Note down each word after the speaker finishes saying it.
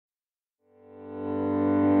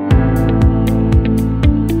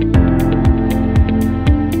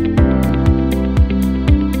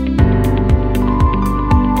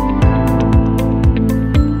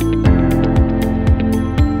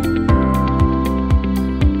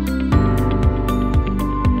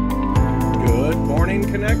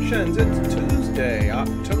Devotions. It's Tuesday,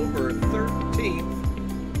 October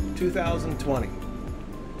 13th, 2020.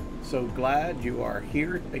 So glad you are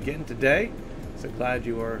here again today. So glad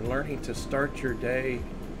you are learning to start your day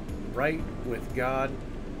right with God.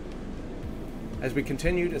 As we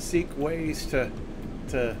continue to seek ways to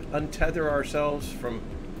untether ourselves from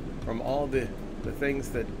all the things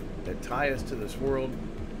that tie us to this world,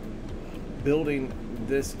 building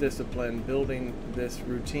this discipline, building this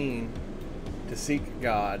routine to seek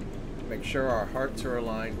God, make sure our hearts are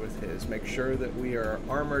aligned with His, make sure that we are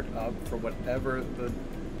armored up for whatever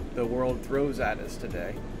the world throws at us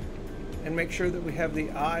today, and make sure that we have the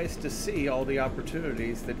eyes to see all the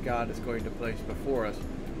opportunities that God is going to place before us.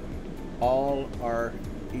 All are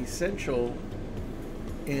essential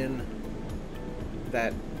in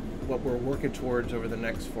that what we're working towards over the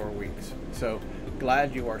next 4 weeks. So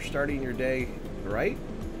glad you are starting your day right,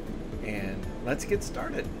 and let's get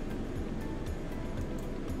started.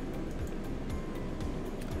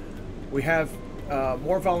 We have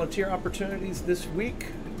more volunteer opportunities this week.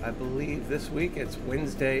 I believe this week it's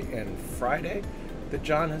Wednesday and Friday that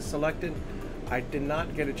John has selected. I did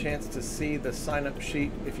not get a chance to see the sign-up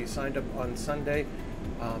sheet. If you signed up on Sunday,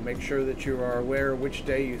 make sure that you are aware which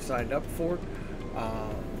day you signed up for.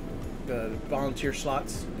 The volunteer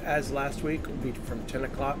slots, as last week, will be from 10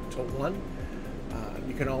 o'clock to 1.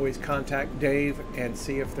 You can always contact Dave and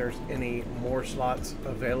see if there's any more slots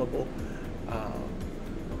available.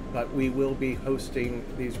 But we will be hosting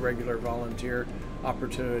these regular volunteer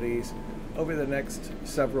opportunities over the next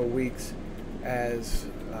several weeks as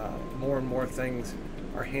more and more things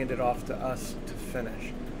are handed off to us to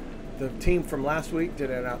finish. The team from last week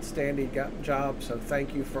did an outstanding job, so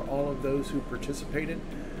thank you for all of those who participated.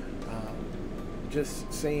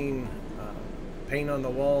 Just seeing paint on the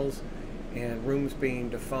walls and rooms being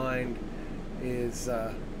defined is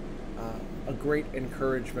a great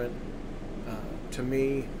encouragement to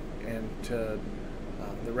me and to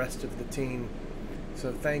the rest of the team.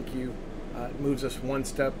 So thank you. It moves us one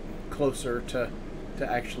step closer to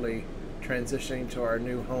actually transitioning to our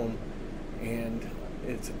new home, and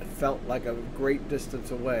it felt like a great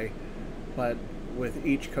distance away, but with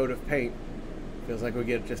each coat of paint, feels like we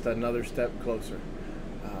get just another step closer.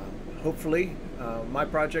 Hopefully, my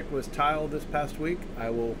project was tile this past week.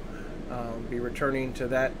 I will be returning to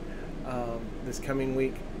that this coming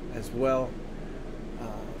week as well.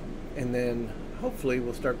 And then hopefully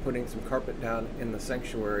we'll start putting some carpet down in the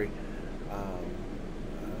sanctuary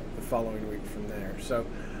the following week from there. So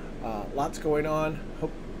lots going on.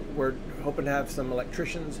 We're hoping to have some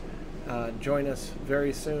electricians join us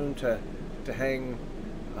very soon to hang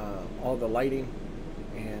all the lighting,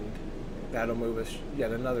 and that'll move us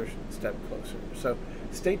yet another step closer. So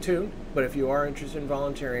stay tuned, but if you are interested in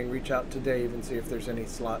volunteering, reach out to Dave and see if there's any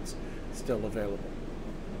slots still available.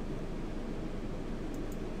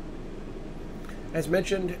 As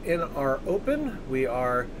mentioned in our open, we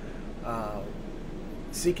are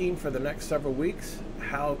seeking for the next several weeks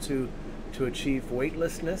how to achieve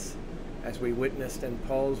weightlessness, as we witnessed in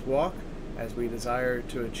Paul's walk, as we desire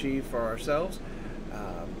to achieve for ourselves,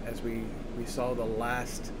 as we saw the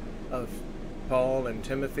last of Paul and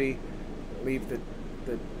Timothy. I believe that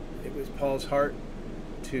it was Paul's heart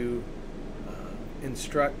to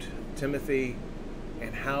instruct Timothy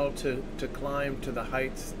and how to climb to the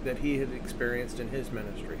heights that he had experienced in his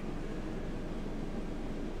ministry.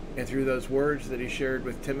 And through those words that he shared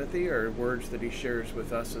with Timothy, are words that he shares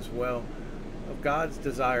with us as well, of God's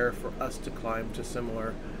desire for us to climb to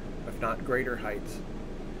similar, if not greater, heights.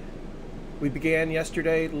 We began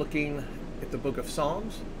yesterday looking at the book of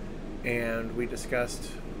Psalms, and we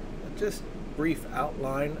discussed just a brief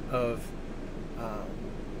outline of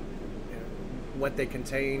what they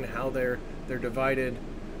contain, how they're divided.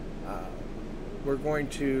 We're going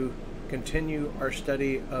to continue our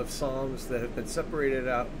study of Psalms that have been separated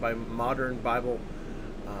out by modern Bible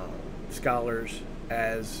scholars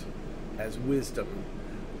as wisdom,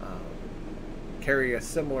 carry a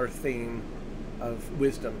similar theme of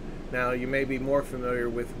wisdom. Now, you may be more familiar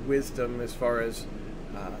with wisdom as far as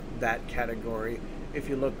that category. If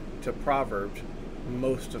you look to Proverbs,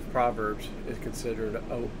 most of Proverbs is considered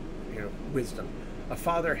wisdom. A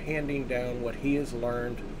father handing down what he has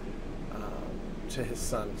learned to his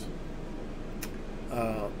sons.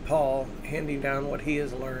 Paul handing down what he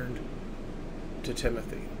has learned to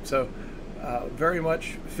Timothy. So very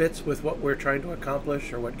much fits with what we're trying to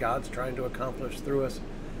accomplish, or what God's trying to accomplish through us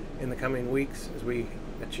in the coming weeks as we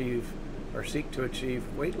achieve or seek to achieve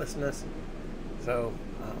weightlessness. So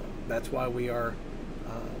that's why we are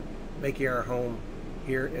making our home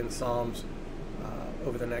here in Psalms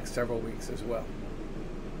over the next several weeks as well.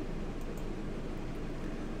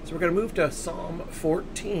 So we're going to move to Psalm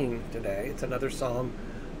 14 today. It's another psalm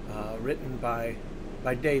written by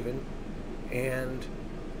David, and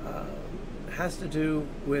has to do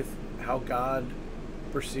with how God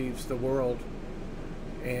perceives the world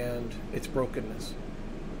and its brokenness.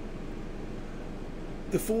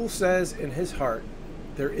 The fool says in his heart,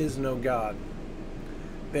 "There is no God."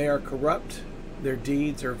 They are corrupt, their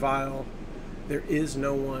deeds are vile, there is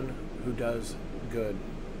no one who does good.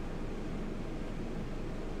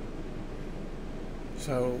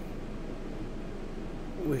 So,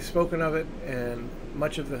 we've spoken of it, and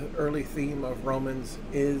much of the early theme of Romans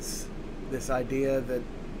is this idea that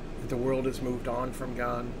the world has moved on from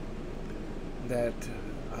God, that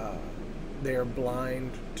they are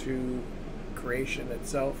blind to creation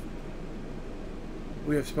itself.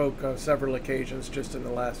 We have spoke on several occasions just in the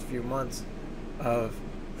last few months of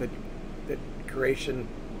that creation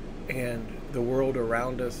and the world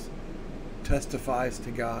around us testifies to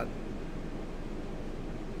God,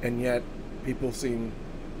 and yet people seem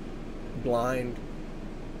blind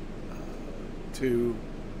to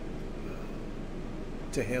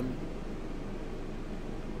Him,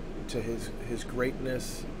 to his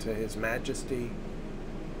greatness, to His majesty.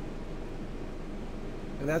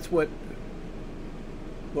 And that's what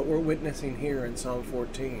we're witnessing here in Psalm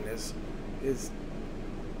 14 is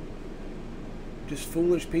just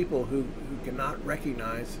foolish people who cannot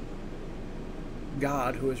recognize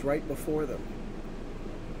God who is right before them.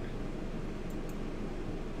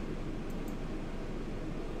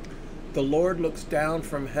 The Lord looks down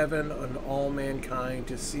from heaven on all mankind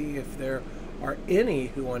to see if there are any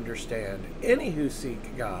who understand, any who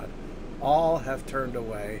seek God. All have turned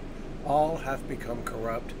away. All have become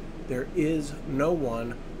corrupt. There is no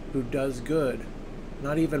one who does good,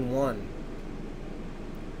 not even one.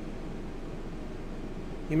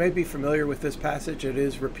 You may be familiar with this passage. It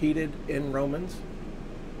is repeated in Romans,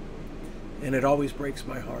 and it always breaks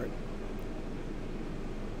my heart.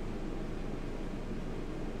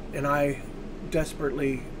 And I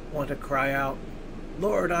desperately want to cry out,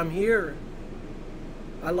 "Lord, I'm here.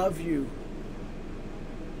 I love you."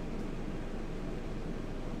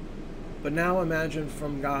 But now imagine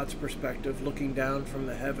from God's perspective, looking down from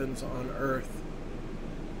the heavens on earth.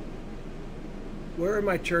 Where are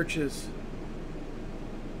my churches?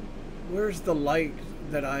 Where's the light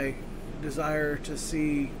that I desire to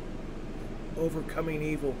see overcoming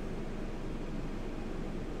evil?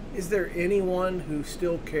 Is there anyone who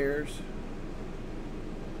still cares?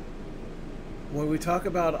 When we talk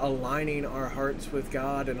about aligning our hearts with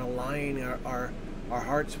God and aligning our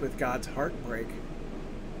hearts with God's heartbreak,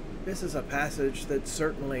 this is a passage that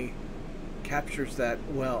certainly captures that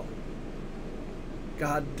well.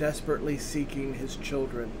 God desperately seeking His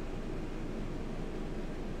children.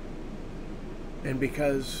 And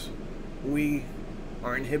because we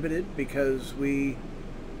are inhibited, because we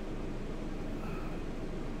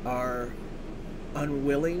are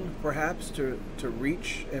unwilling perhaps to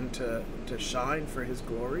reach and to shine for His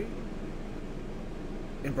glory,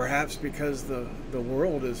 and perhaps because the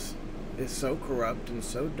world is so corrupt and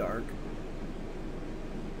so dark,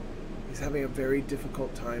 He's having a very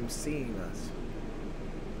difficult time seeing us.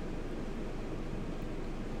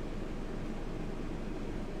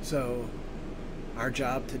 So our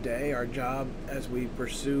job today, our job as we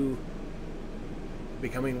pursue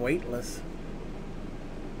becoming weightless,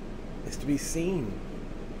 is to be seen.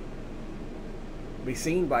 Be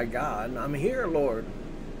seen by God. "I'm here, Lord."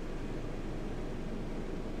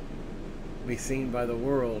 Be seen by the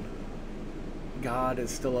world. God is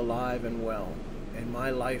still alive and well, and my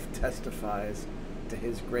life testifies to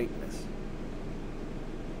His greatness.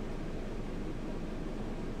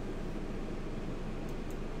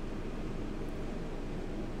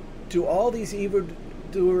 Do all these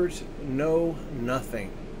evildoers know nothing?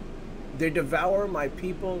 They devour my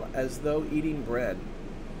people as though eating bread.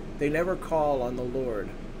 They never call on the Lord,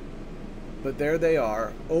 but there they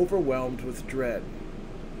are, overwhelmed with dread.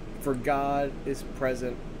 For God is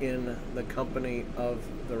present in the company of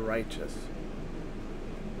the righteous.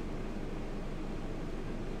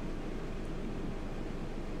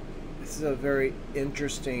 This is a very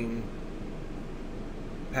interesting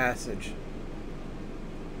passage.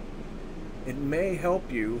 It may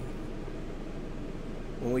help you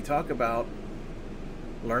when we talk about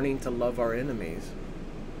learning to love our enemies,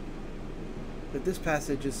 that this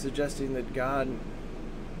passage is suggesting that God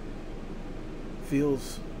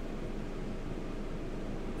feels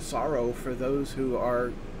sorrow for those who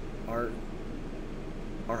are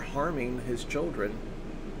harming His children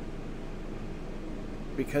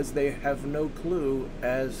because they have no clue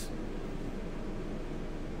as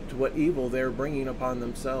to what evil they're bringing upon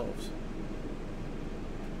themselves.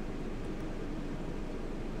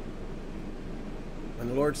 When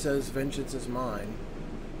the Lord says, "Vengeance is mine,"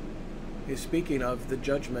 He's speaking of the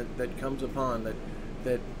judgment that comes upon,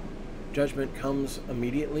 that judgment comes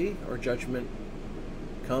immediately, or judgment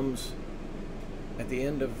comes at the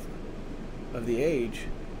end of the age,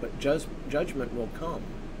 but judgment will come.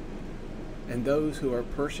 And those who are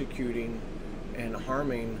persecuting and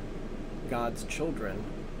harming God's children,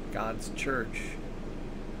 God's church,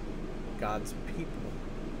 God's people,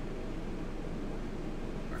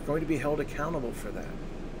 are going to be held accountable for that.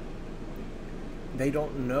 They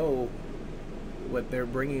don't know what they're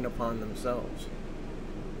bringing upon themselves.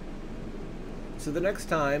 So the next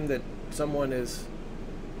time that someone is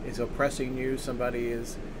oppressing you, somebody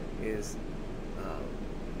is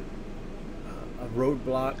a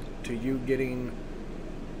roadblock to you getting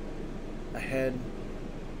ahead,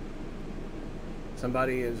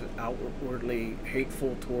 somebody is outwardly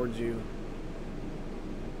hateful towards you,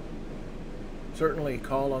 certainly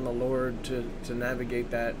call on the Lord to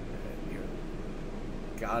navigate that.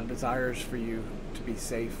 God desires for you to be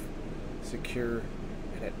safe, secure,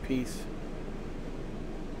 and at peace.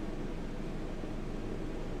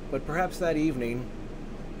 But perhaps that evening,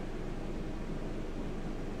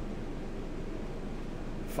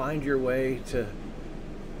 find your way to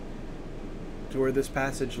where this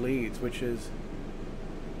passage leads, which is,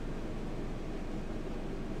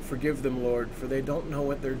 "Forgive them, Lord, for they don't know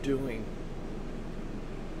what they're doing."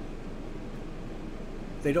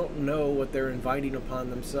 They don't know what they're inviting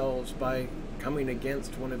upon themselves by coming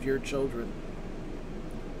against one of your children.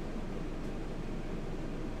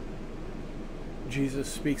 Jesus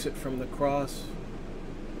speaks it from the cross.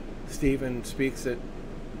 Stephen speaks it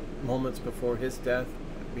moments before his death,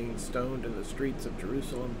 being stoned in the streets of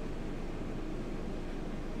Jerusalem.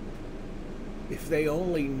 If they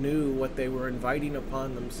only knew what they were inviting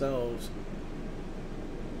upon themselves,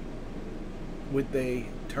 would they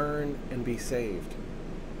turn and be saved?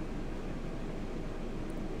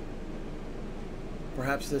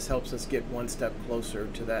 Perhaps this helps us get one step closer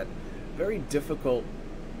to that very difficult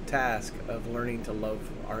task of learning to love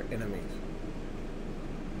our enemies.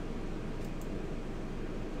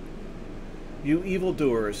 "You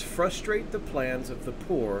evildoers frustrate the plans of the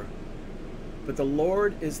poor, but the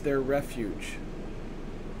Lord is their refuge.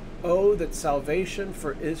 Oh, that salvation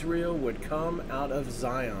for Israel would come out of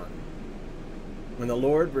Zion, when the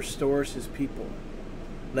Lord restores his people.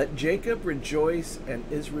 Let Jacob rejoice and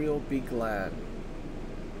Israel be glad."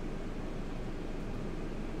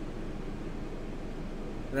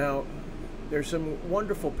 Now, there's some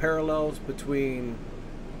wonderful parallels between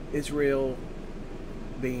Israel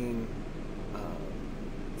being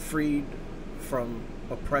freed from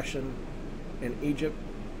oppression in Egypt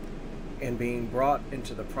and being brought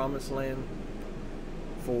into the Promised Land,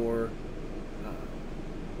 for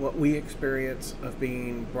what we experience of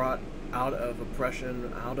being brought out of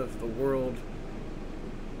oppression, out of the world,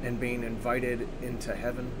 and being invited into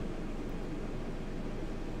heaven.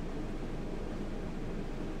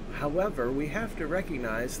 However, we have to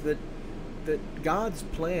recognize that God's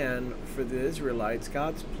plan for the Israelites,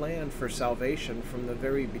 God's plan for salvation from the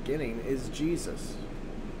very beginning, is Jesus.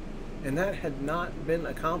 And that had not been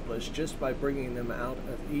accomplished just by bringing them out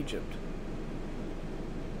of Egypt.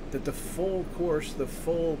 That the full course, the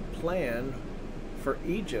full plan for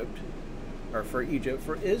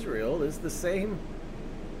for Israel, is the same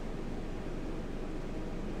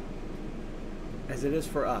as it is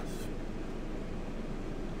for us.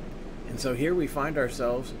 And so here we find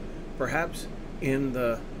ourselves, perhaps in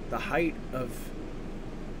the height of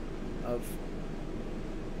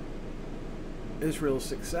Israel's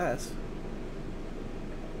success,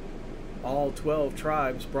 all 12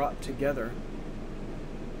 tribes brought together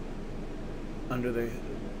under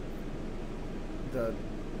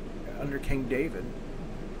under King David,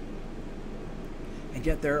 and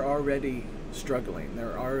yet they're already struggling.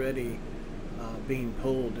 They're already being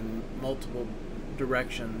pulled in multiple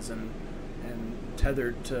directions and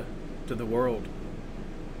tethered to the world.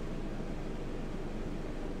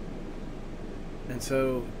 And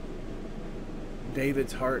so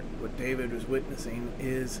David's heart, what David was witnessing,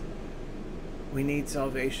 is we need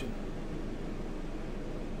salvation.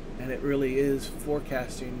 And it really is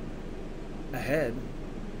forecasting ahead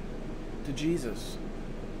to Jesus.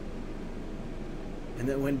 And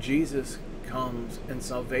that when Jesus comes and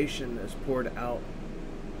salvation is poured out,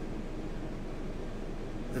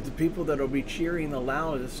 that the people that will be cheering the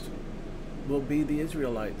loudest will be the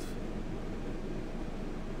Israelites.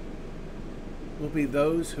 Will be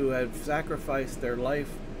those who have sacrificed their life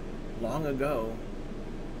long ago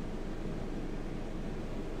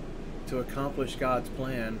to accomplish God's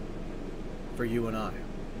plan for you and I.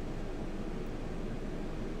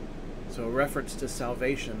 So a reference to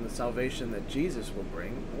salvation, the salvation that Jesus will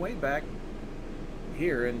bring, way back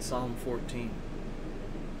here in Psalm 14.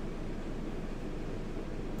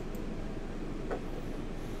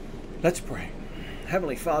 Let's pray.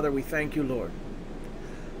 Heavenly Father, we thank you, Lord.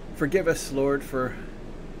 Forgive us, Lord, for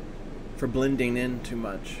blending in too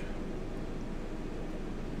much.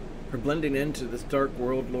 For blending into this dark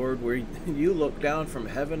world, Lord, where you look down from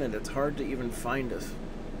heaven and it's hard to even find us.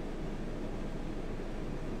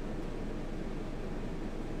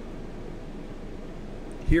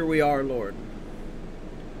 Here we are, Lord.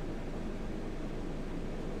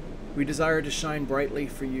 We desire to shine brightly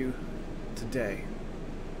for you today.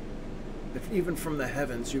 That even from the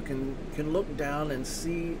heavens you can look down and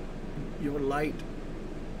see your light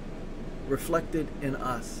reflected in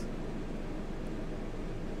us.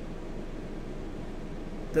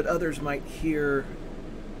 That others might hear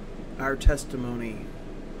our testimony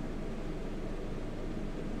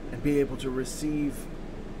and be able to receive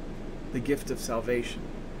the gift of salvation.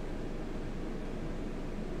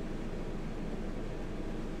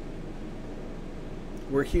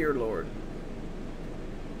 We're here, Lord.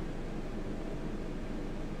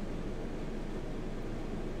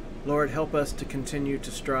 Lord, help us to continue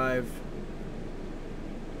to strive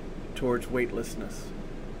towards weightlessness.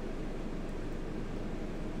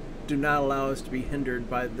 Do not allow us to be hindered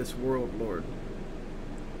by this world, Lord.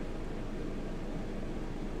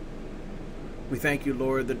 We thank you,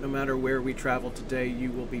 Lord, that no matter where we travel today,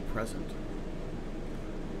 you will be present.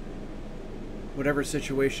 Whatever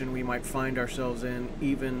situation we might find ourselves in,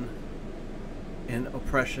 even in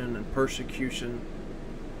oppression and persecution,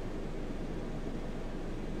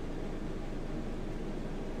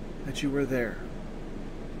 that you were there.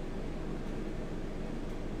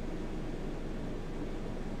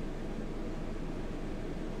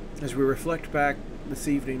 As we reflect back this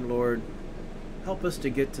evening, Lord, help us to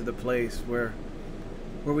get to the place where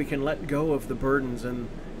we can let go of the burdens and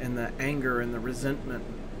the anger and the resentment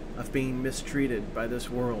of being mistreated by this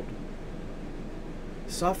world.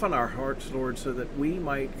 Soften our hearts, Lord, so that we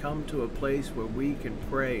might come to a place where we can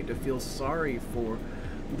pray, to feel sorry for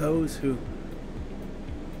those who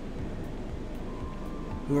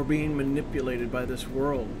are being manipulated by this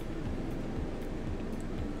world,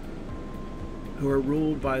 who are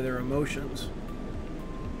ruled by their emotions,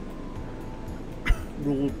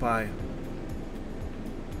 ruled by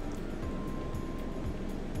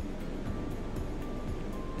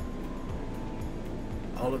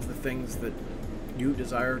all of the things that you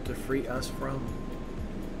desire to free us from.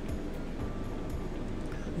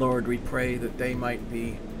 Lord, we pray that they might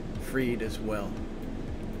be freed as well.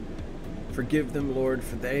 Forgive them, Lord,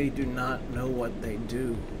 for they do not know what they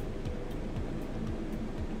do.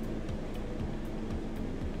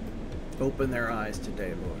 Open their eyes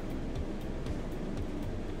today, Lord.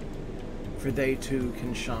 For they too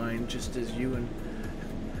can shine just as you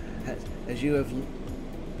have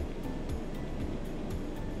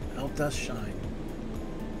helped us shine.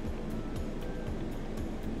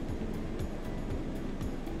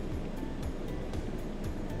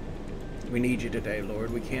 We need you today,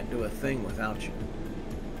 Lord. We can't do a thing without you.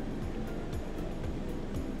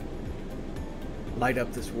 Light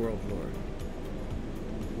up this world, Lord.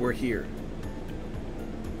 We're here.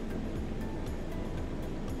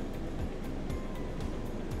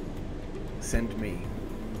 Send me.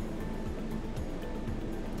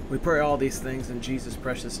 We pray all these things in Jesus'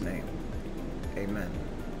 precious name. Amen.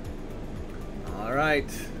 All right.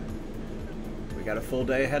 We got a full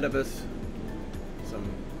day ahead of us. Some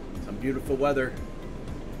beautiful weather.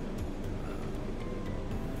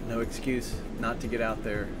 No excuse not to get out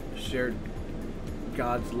there. Share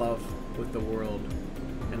God's love with the world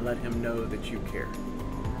and let him know that you care.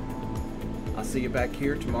 I'll see you back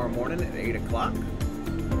here tomorrow morning at 8 o'clock.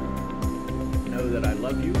 Know that I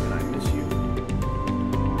love you and I miss you.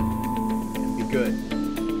 And be good.